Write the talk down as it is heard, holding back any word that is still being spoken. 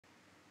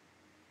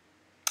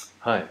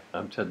Hi,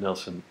 I'm Ted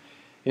Nelson,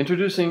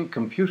 introducing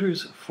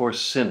Computers for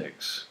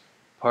Cynics,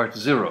 Part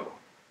 0,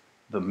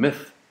 The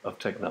Myth of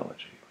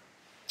Technology.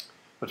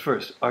 But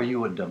first, are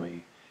you a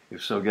dummy?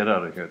 If so, get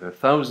out of here. There are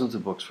thousands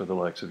of books for the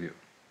likes of you.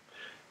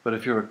 But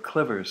if you're a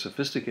clever,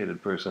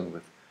 sophisticated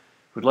person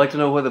who'd like to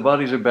know where the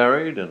bodies are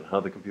buried and how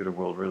the computer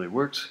world really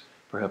works,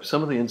 perhaps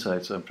some of the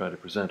insights I'm trying to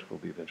present will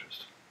be of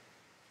interest.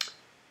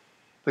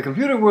 The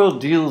computer world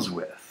deals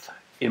with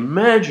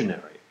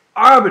imaginary,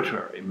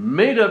 arbitrary,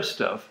 made-up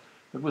stuff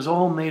that was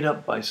all made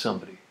up by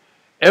somebody.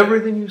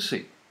 Everything you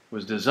see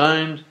was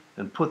designed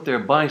and put there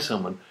by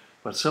someone,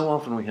 but so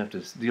often we have to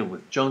deal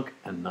with junk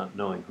and not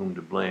knowing whom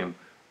to blame.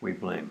 We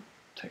blame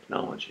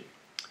technology.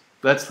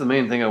 That's the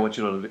main thing I want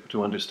you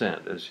to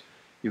understand as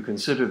you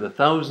consider the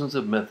thousands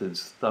of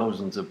methods,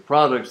 thousands of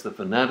products, the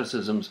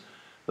fanaticisms,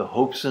 the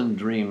hopes and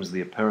dreams,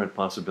 the apparent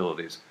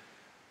possibilities,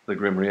 the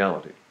grim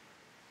reality.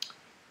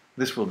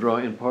 This will draw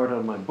in part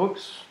on my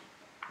books.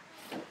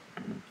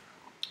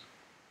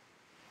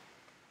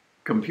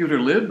 Computer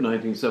Lib,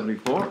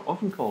 1974,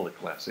 often called a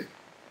classic.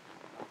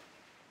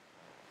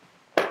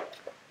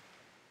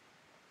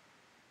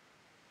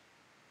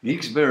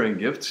 Geeks Bearing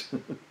Gifts,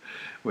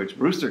 which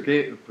Brewster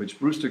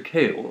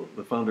Kahle,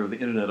 the founder of the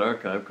Internet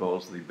Archive,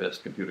 calls the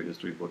best computer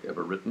history book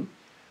ever written.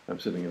 I'm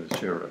sitting in his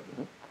chair right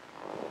now.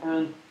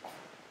 And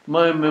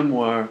my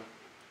memoir,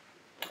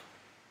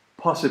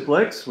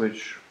 Possiplex,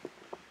 which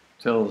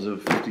tells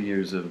of 50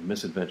 years of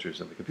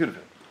misadventures in the computer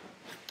field.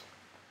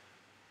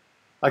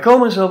 I call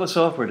myself a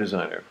software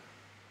designer.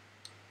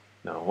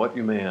 Now, what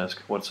you may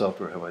ask, what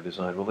software have I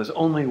designed? Well, there's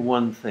only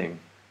one thing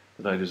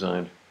that I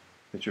designed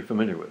that you're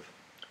familiar with,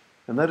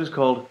 and that is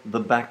called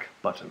the back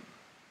button.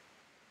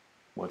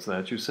 What's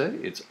that, you say?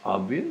 It's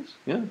obvious?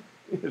 Yeah,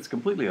 it's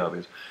completely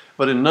obvious.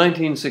 But in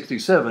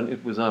 1967,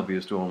 it was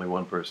obvious to only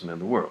one person in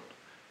the world,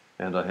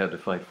 and I had to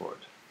fight for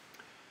it.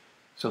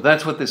 So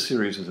that's what this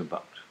series is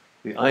about.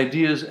 The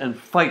ideas and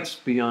fights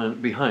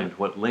behind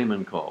what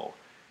laymen call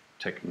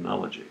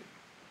technology.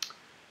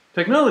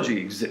 Technology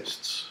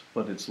exists,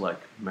 but it's like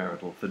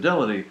marital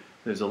fidelity.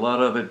 There's a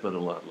lot of it, but a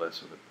lot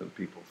less of it than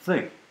people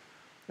think.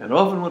 And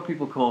often what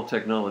people call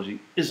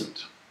technology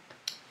isn't.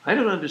 I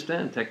don't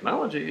understand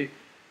technology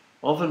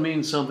often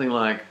means something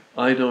like,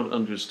 I don't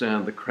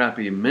understand the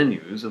crappy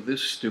menus of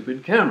this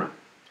stupid camera.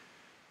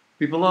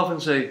 People often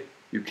say,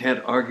 you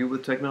can't argue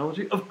with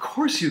technology? Of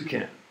course you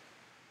can.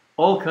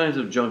 All kinds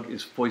of junk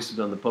is foisted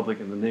on the public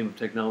in the name of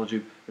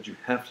technology, but you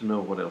have to know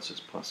what else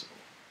is possible.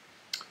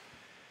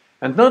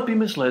 And not be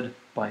misled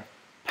by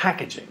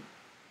packaging.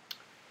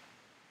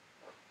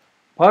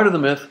 Part of the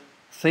myth,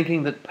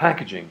 thinking that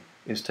packaging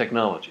is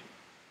technology.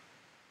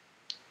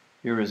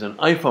 Here is an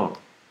iPhone.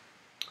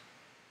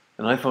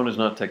 An iPhone is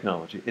not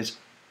technology, it's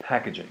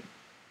packaging.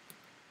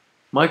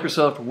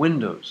 Microsoft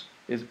Windows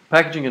is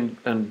packaging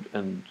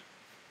and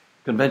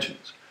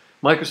conventions.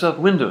 Microsoft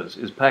Windows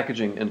is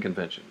packaging and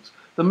conventions.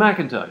 The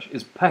Macintosh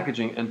is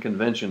packaging and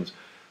conventions.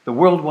 The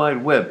World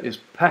Wide Web is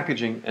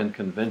packaging and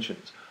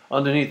conventions.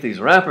 Underneath these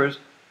wrappers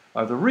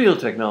are the real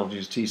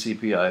technologies,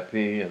 TCP/IP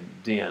and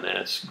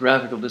DNS,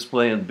 graphical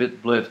display and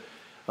bit-blit,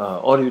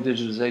 audio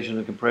digitization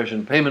and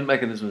compression, payment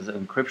mechanisms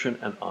and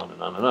encryption, and on and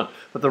on and on.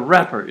 But the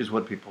wrapper is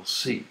what people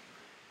see,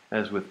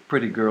 as with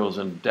pretty girls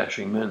and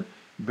dashing men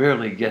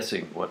barely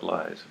guessing what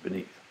lies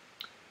beneath.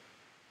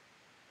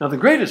 Now, the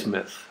greatest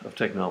myth of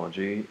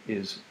technology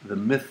is the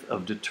myth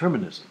of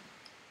determinism.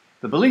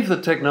 The belief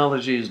that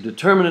technology is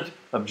determinate,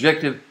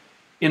 objective,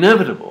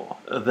 inevitable,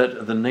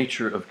 that the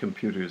nature of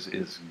computers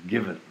is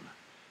given.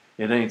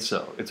 It ain't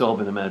so. It's all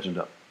been imagined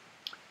up.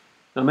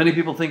 Now, many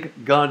people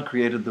think God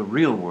created the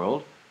real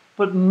world,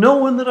 but no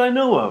one that I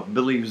know of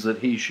believes that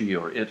he, she,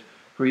 or it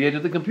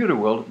created the computer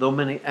world, though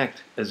many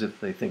act as if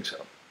they think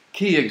so.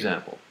 Key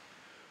example.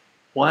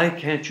 Why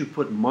can't you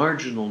put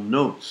marginal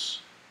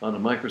notes on a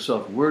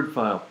Microsoft Word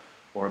file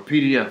or a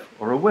PDF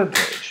or a web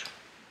page?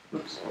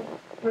 Oops.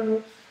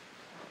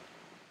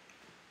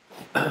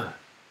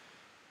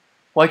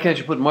 Why can't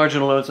you put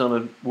marginal notes on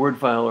a Word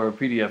file or a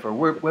PDF or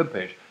web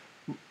page?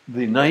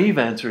 The naive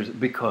answer is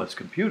because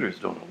computers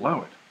don't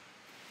allow it.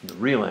 The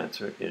real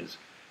answer is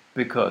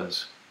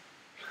because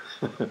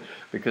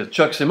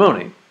Chuck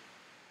Simone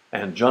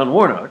and John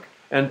Warnock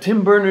and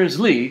Tim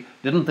Berners-Lee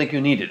didn't think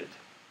you needed it.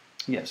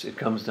 Yes, it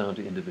comes down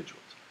to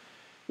individuals.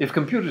 If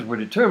computers were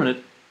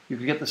determinate, you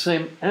could get the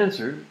same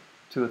answer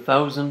to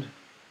 1,000,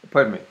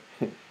 pardon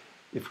me,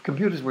 if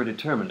computers were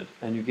determinate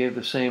and you gave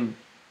the same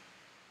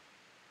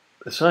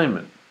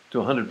assignment to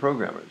 100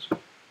 programmers,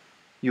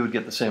 you would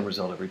get the same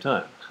result every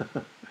time.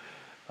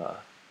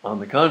 On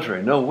the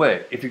contrary, no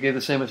way. If you gave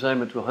the same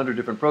assignment to 100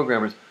 different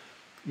programmers,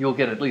 you'll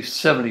get at least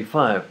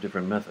 75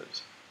 different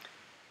methods.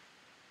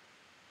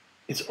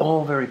 It's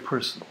all very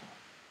personal.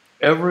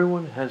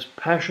 Everyone has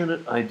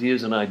passionate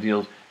ideas and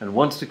ideals and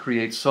wants to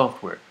create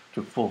software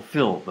to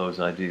fulfill those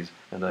ideas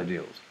and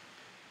ideals.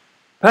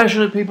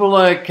 Passionate people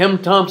like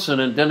Ken Thompson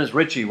and Dennis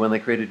Ritchie when they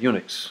created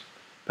Unix.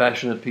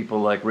 Passionate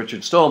people like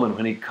Richard Stallman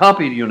when he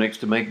copied Unix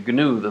to make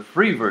GNU, the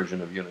free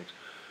version of Unix.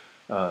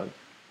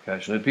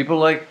 Passionate people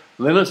like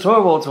Linus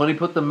Torvalds when he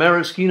put the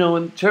maraschino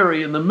and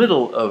cherry in the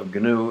middle of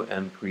GNU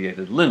and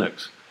created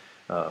Linux.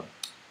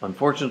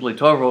 Unfortunately,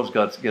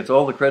 Torvalds gets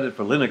all the credit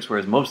for Linux,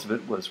 whereas most of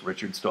it was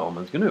Richard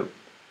Stallman's GNU.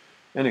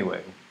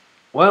 Anyway,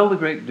 while the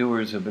great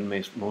doers have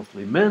been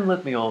mostly men,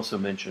 let me also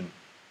mention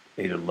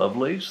Ada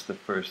Lovelace, the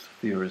first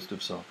theorist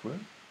of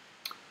software,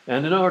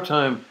 and in our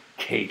time,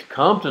 Kate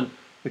Compton,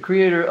 the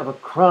creator of a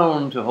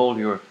crown to hold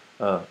your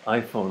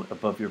iPhone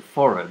above your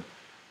forehead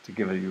to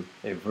give you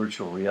a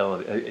virtual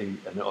reality,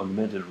 an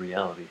augmented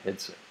reality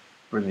headset,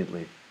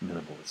 brilliantly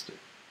minimalistic.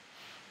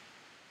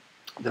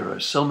 There are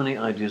so many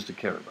ideas to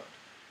care about,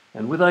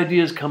 and with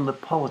ideas come the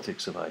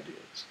politics of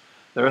ideas.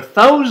 There are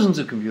thousands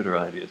of computer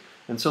ideas,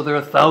 and so there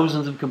are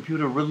thousands of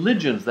computer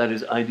religions, that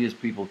is, ideas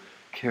people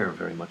care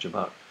very much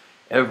about.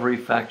 Every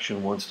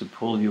faction wants to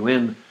pull you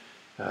in.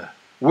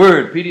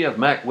 Word, PDF,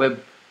 Mac,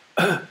 web.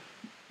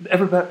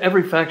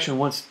 Every faction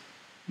wants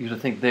you to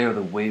think they are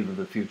the wave of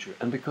the future.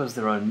 And because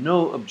there are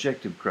no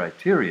objective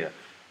criteria,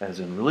 as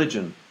in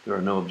religion, there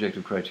are no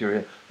objective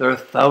criteria, there are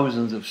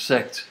thousands of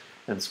sects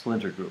and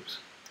splinter groups.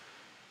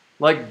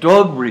 Like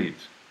dog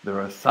breeds, there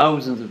are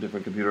thousands of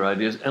different computer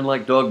ideas, and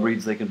like dog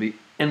breeds, they can be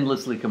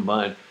endlessly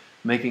combined,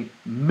 making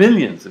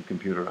millions of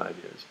computer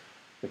ideas.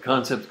 The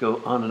concepts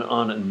go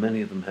on, and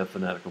many of them have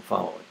fanatical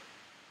following.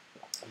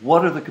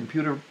 What are the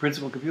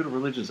principal computer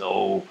religions?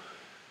 Oh,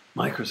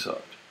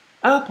 Microsoft,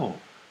 Apple,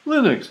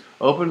 Linux,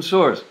 open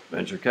source,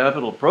 venture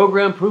capital,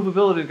 program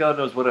provability, God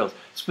knows what else.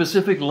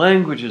 Specific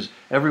languages,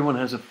 everyone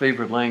has a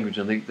favorite language,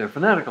 and they're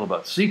fanatical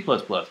about C++,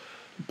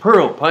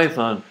 Perl,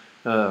 Python,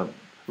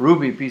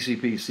 Ruby,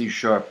 PCP, C#,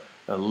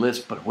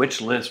 Lisp, but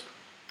which Lisp?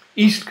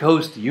 East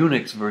Coast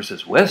Unix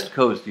versus West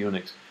Coast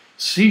Unix,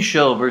 C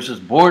shell versus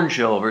Bourne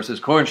shell versus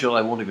Corn shell.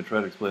 I won't even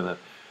try to explain that.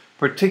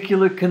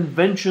 Particular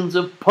conventions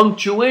of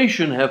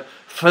punctuation have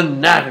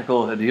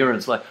fanatical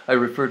adherents. Like I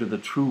refer to the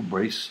true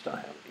brace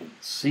style in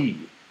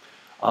C.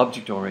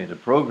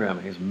 Object-oriented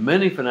programming has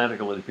many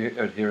fanatical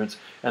adherents,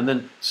 and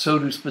then so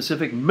do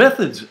specific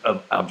methods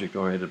of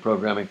object-oriented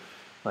programming,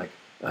 like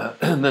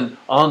and then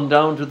on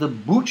down to the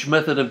Booch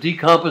method of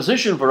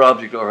decomposition for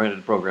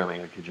object-oriented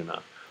programming. I kid you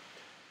not.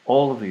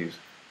 All of these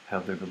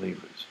have their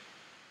believers.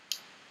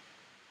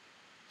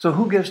 So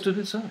who gets to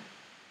decide?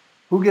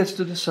 Who gets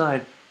to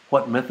decide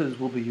what methods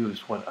will be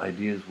used, what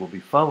ideas will be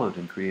followed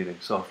in creating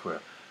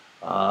software?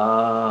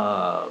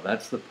 Ah,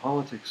 that's the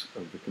politics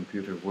of the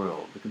computer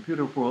world.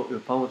 The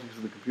politics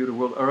of the computer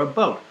world are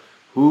about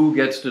who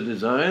gets to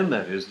design,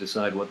 that is,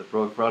 decide what the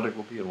product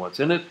will be and what's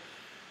in it,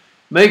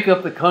 make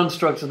up the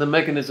constructs and the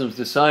mechanisms,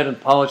 decide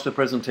and polish the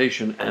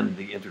presentation and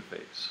the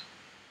interface.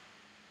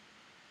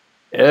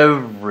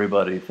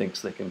 Everybody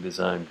thinks they can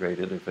design great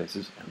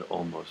interfaces, and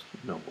almost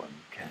no one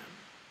can.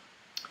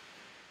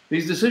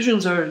 These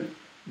decisions are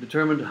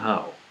determined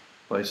how?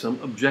 By some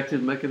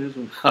objective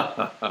mechanism?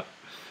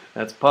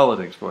 That's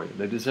politics for you.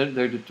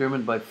 They're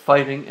determined by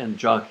fighting and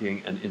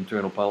jockeying and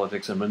internal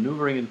politics and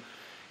maneuvering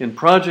in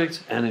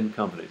projects and in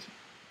companies.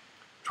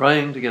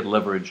 Trying to get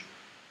leverage,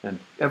 and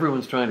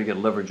everyone's trying to get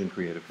leverage and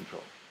creative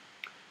control.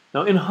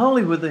 Now in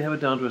Hollywood they have it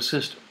down to a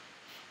system.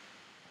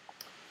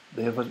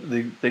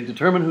 They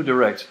determine who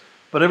directs,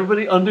 but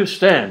everybody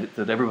understands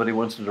that everybody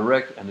wants to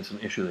direct, and it's an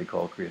issue they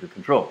call creative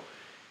control.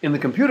 In the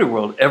computer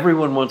world,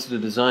 everyone wants to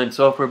design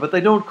software, but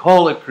they don't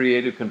call it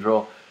creative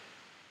control,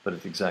 but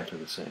it's exactly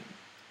the same.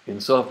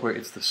 In software,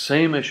 it's the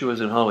same issue as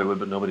in Hollywood,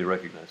 but nobody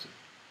recognizes it.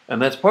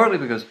 And that's partly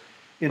because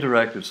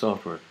interactive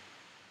software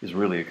is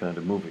really a kind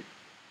of movie.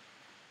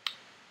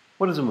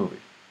 What is a movie?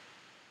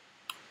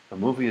 A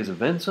movie is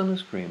events on the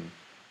screen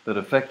that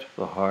affect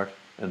the heart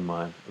and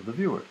mind of the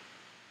viewer.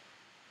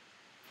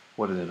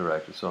 What is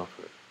interactive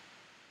software?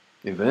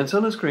 Events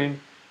on a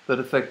screen that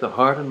affect the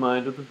heart and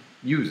mind of the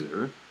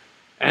user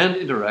and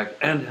interact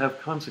and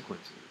have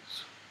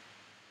consequences.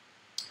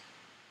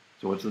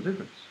 So what's the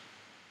difference?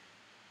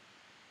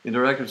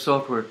 Interactive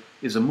software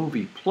is a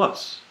movie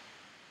plus.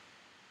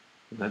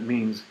 And that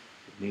means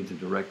it needs a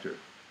director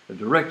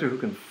who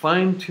can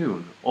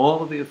fine-tune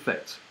all of the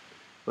effects.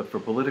 But for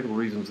political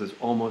reasons, this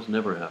almost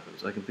never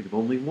happens. I can think of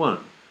only one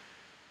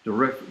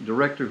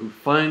director who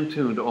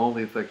fine-tuned all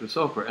the effective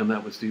software, and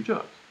that was Steve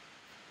Jobs,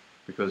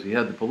 because he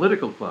had the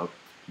political clout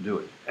to do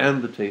it,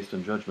 and the taste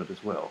and judgment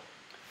as well.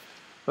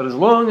 But as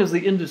long as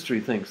the industry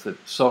thinks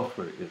that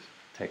software is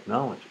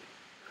technology,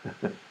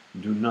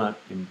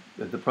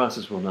 the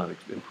process will not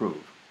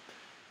improve.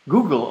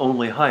 Google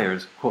only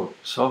hires, quote,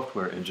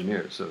 software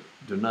engineers, so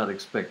do not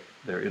expect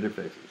their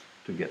interfaces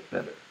to get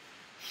better.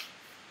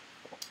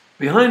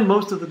 Behind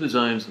most of the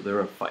designs, there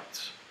are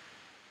fights.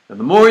 And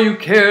the more you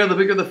care, the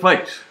bigger the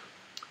fight.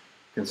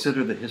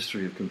 Consider the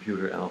history of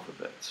computer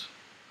alphabets.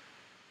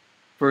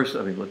 First,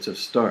 let's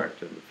just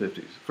start in the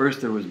 50s.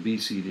 First, there was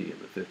BCD in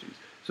the 50s.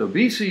 So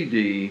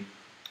BCD,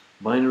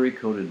 binary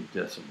coded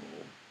decimal,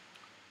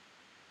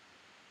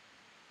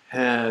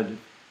 had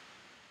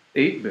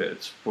 8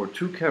 bits for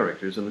 2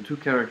 characters, and the 2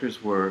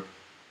 characters were,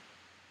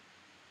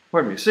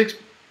 6,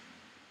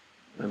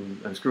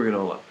 I'm screwing it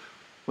all up.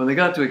 When they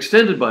got to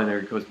extended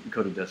binary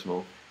coded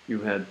decimal,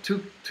 you had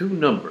two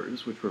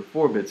numbers, which were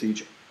 4 bits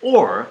each,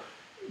 or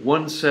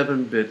one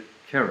 7-bit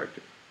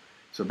character.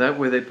 So that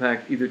way they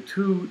pack either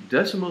 2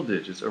 decimal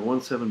digits or one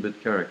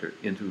 7-bit character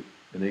into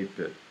an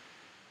 8-bit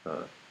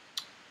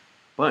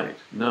byte.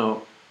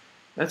 Now,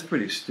 that's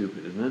pretty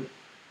stupid, isn't it?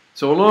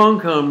 So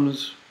along come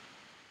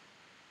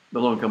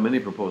many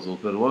proposals,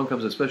 but along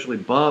comes especially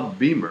Bob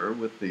Beamer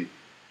with the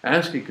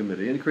ASCII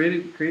committee and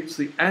creates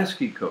the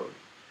ASCII code,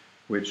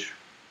 which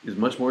is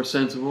much more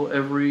sensible.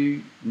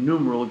 Every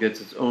numeral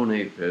gets its own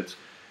 8 bits,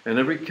 and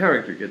every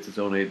character gets its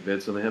own 8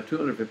 bits, and they have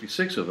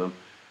 256 of them,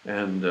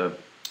 and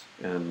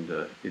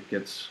it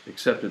gets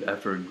accepted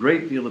after a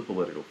great deal of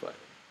political fighting.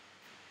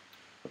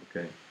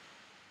 Okay?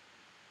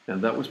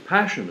 And that was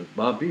passion of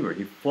Bob Beamer.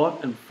 He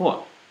fought and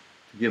fought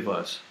to give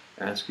us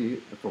ASCII,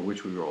 for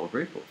which we were all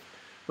grateful.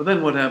 But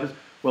then what happens?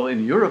 Well,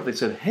 in Europe they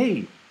said,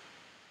 hey,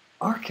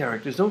 our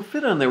characters don't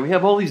fit on there. We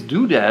have all these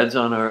doodads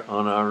on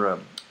our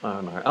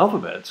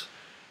alphabets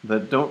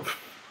that don't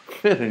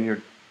fit in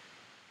your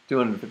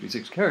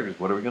 256 characters.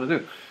 What are we going to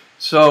do?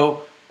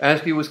 So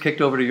ASCII was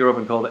kicked over to Europe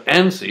and called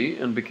ANSI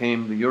and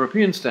became the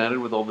European standard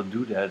with all the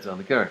doodads on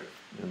the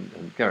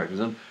characters.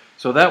 And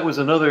so that was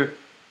another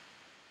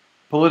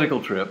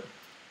political trip.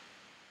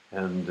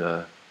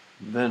 And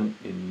then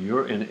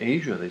in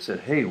Asia they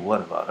said, hey,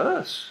 what about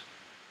us?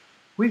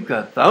 We've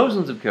got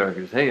thousands of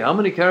characters. Hey, how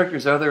many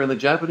characters are there in the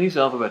Japanese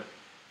alphabet?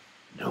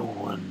 No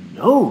one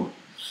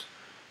knows,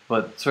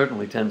 but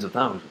certainly tens of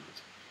thousands.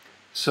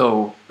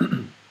 So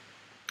the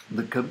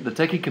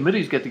techie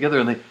committees get together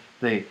and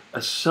they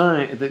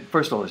assign,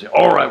 first of all they say,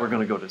 all right, we're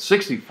going to go to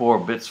 64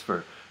 bits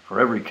for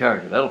every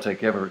character. That'll take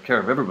care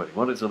of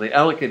everybody. So they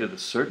allocated a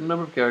certain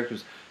number of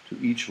characters to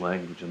each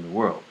language in the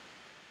world.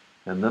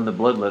 And then the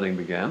bloodletting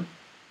began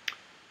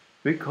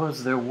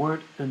because there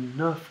weren't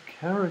enough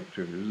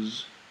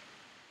characters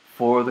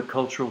for the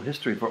cultural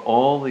history, for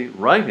all the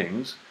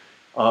writings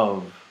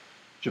of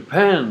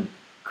Japan,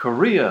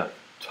 Korea,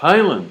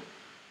 Thailand,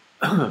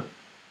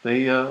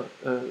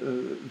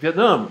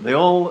 Vietnam. They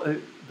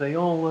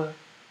all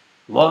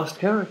lost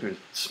characters,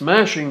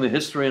 smashing the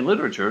history and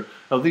literature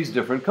of these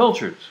different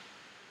cultures.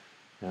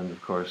 And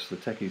of course, the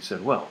techies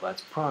said, well,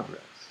 that's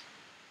progress.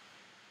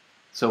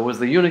 So was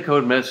the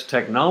Unicode mess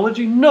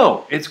technology?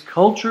 No, it's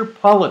culture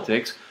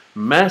politics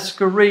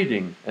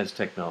masquerading as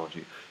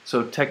technology.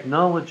 So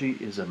technology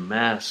is a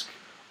mask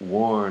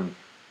worn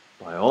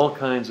by all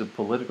kinds of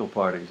political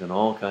parties and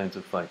all kinds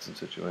of fights and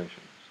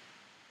situations.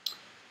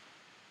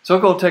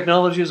 So-called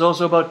technology is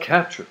also about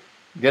capture,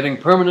 getting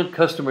permanent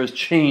customers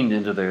chained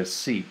into their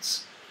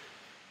seats.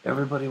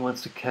 Everybody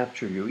wants to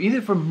capture you,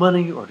 either for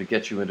money or to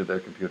get you into their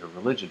computer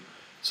religion.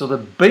 So the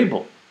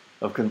Babel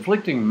of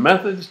conflicting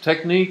methods,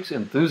 techniques,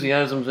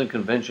 enthusiasms, and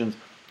conventions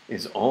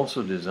is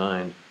also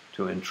designed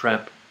to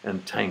entrap,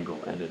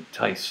 entangle, and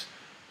entice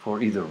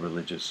for either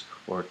religious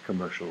or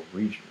commercial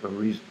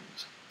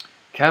reasons.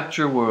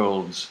 Capture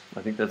worlds,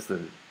 I think that's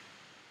the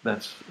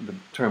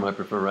term I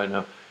prefer right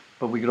now,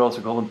 but we could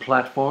also call them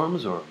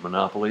platforms or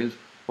monopolies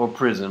or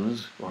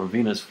prisons or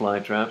Venus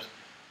flytraps,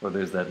 or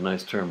there's that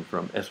nice term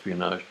from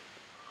espionage,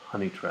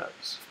 honey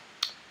traps.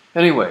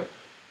 Anyway,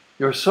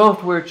 your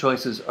software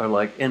choices are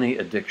like any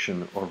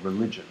addiction or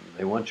religion.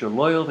 They want your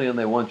loyalty and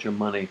they want your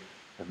money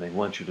and they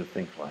want you to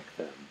think like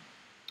them.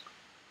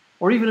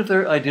 Or even if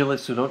they're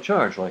idealists who don't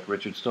charge, like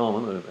Richard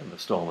Stallman and the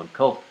Stallman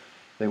cult,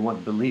 they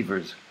want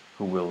believers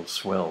who will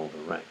swell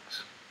the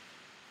ranks.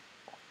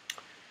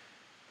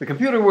 The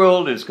computer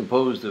world is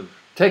composed of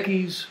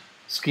techies,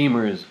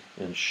 schemers,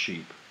 and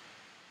sheep.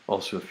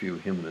 Also a few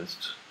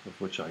humanists,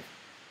 of which I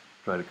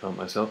try to count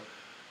myself.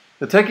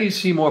 The techies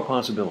see more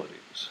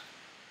possibilities.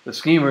 The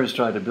schemers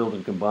try to build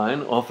and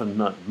combine, often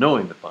not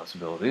knowing the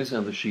possibilities,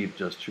 and the sheep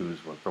just choose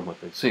from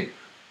what they see.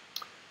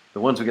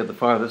 The ones who get the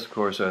farthest, of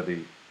course, are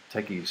the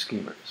techie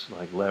schemers,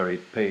 like Larry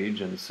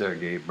Page and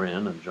Sergey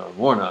Brin and John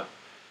Warnock.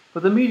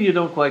 But the media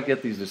don't quite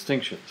get these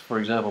distinctions. For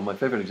example, my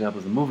favorite example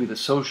is the movie The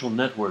Social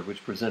Network,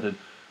 which presented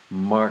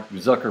Mark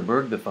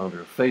Zuckerberg, the founder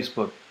of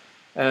Facebook,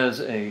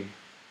 as an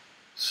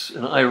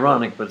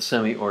ironic but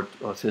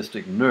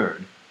semi-autistic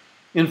nerd.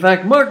 In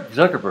fact, Mark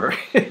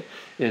Zuckerberg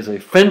is a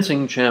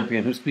fencing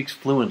champion who speaks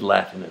fluent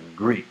Latin and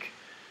Greek.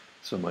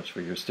 So much for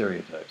your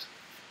stereotypes.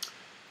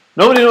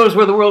 Nobody knows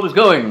where the world is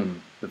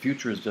going. The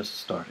future is just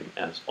starting,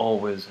 as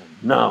always,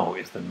 and now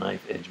is the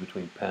knife edge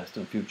between past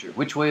and future.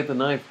 Which way the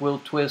knife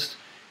will twist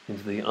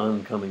into the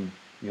oncoming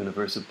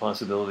universe of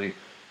possibility.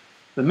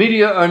 The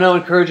media are now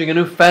encouraging a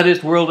new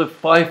faddist world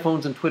of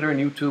iPhones and Twitter and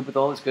YouTube with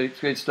all this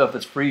great stuff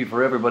that's free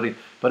for everybody.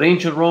 But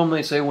ancient Rome,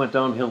 they say, went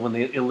downhill when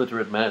the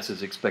illiterate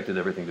masses expected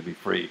everything to be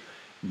free.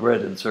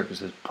 Bread and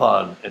circuses,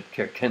 pod et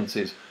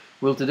circenses.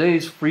 Will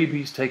today's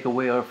freebies take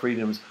away our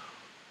freedoms,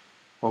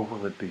 or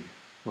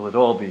will it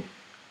all be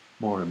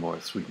more and more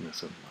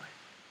sweetness of life?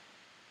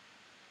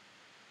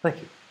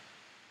 Thank you.